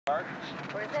Park.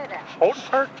 Where's that at? Houghton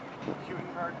Park? Houghton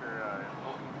Park or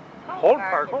Houghton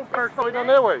Park. Houghton Park's probably down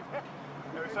that way.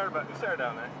 Yeah, we started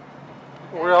down there.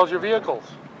 Where else your vehicles?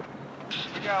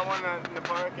 We got one in the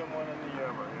park and one in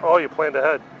the marina. Oh, you planned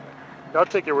ahead. I'll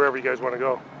take you wherever you guys want to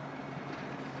go.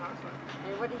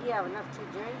 Hey, what do you have? Enough to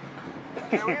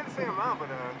drink? Yeah, we had the same amount, but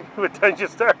What time did you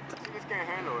start? we just can't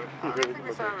handle it. I think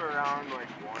we started around like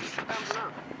 1. Sometimes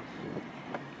enough.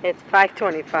 It's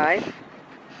 5:25.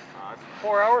 It's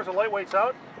 4 hours, the lightweight's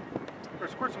out. Or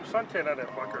squirt some suntan on that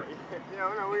fucker.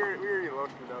 Yeah, no, we already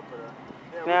lotioned up,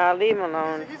 but No, leave him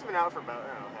alone. he's been out for about,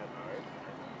 half an hour.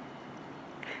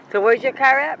 So where's your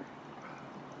car at?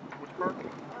 Which park?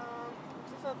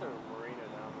 Just at the marina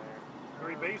down there.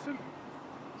 Erie Basin?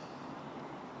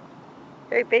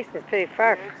 Erie Basin's pretty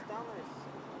far. Yeah, it's down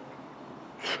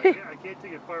there. I can't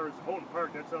take it far as Houghton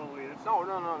Park, that's all the way.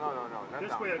 No.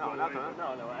 This way I go.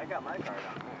 No, I got my car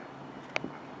down there.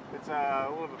 It's a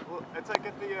little bit. It's like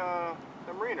at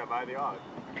the marina by the Odd.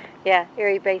 Yeah,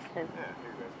 Erie Basin. Yeah, Erie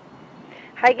Basin.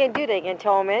 How you gonna do that? You gonna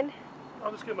tow him in?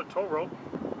 I'll just give him a tow rope.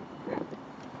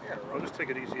 Yeah, I'll just take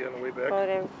it easy on the way back. Oh,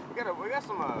 then. we got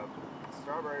some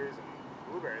strawberries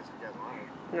and blueberries if you guys want it.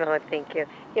 No, thank you.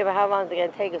 Yeah, but how long is it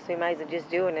gonna take us? We might as well just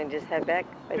do it and just head back.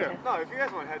 Yeah. No, if you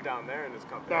guys want to head down there and just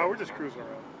come. No, we're just cruising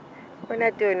around. We're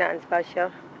not doing nothing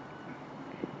special.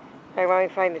 Alright, want me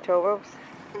to find the tow ropes?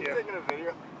 You taking a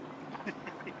video?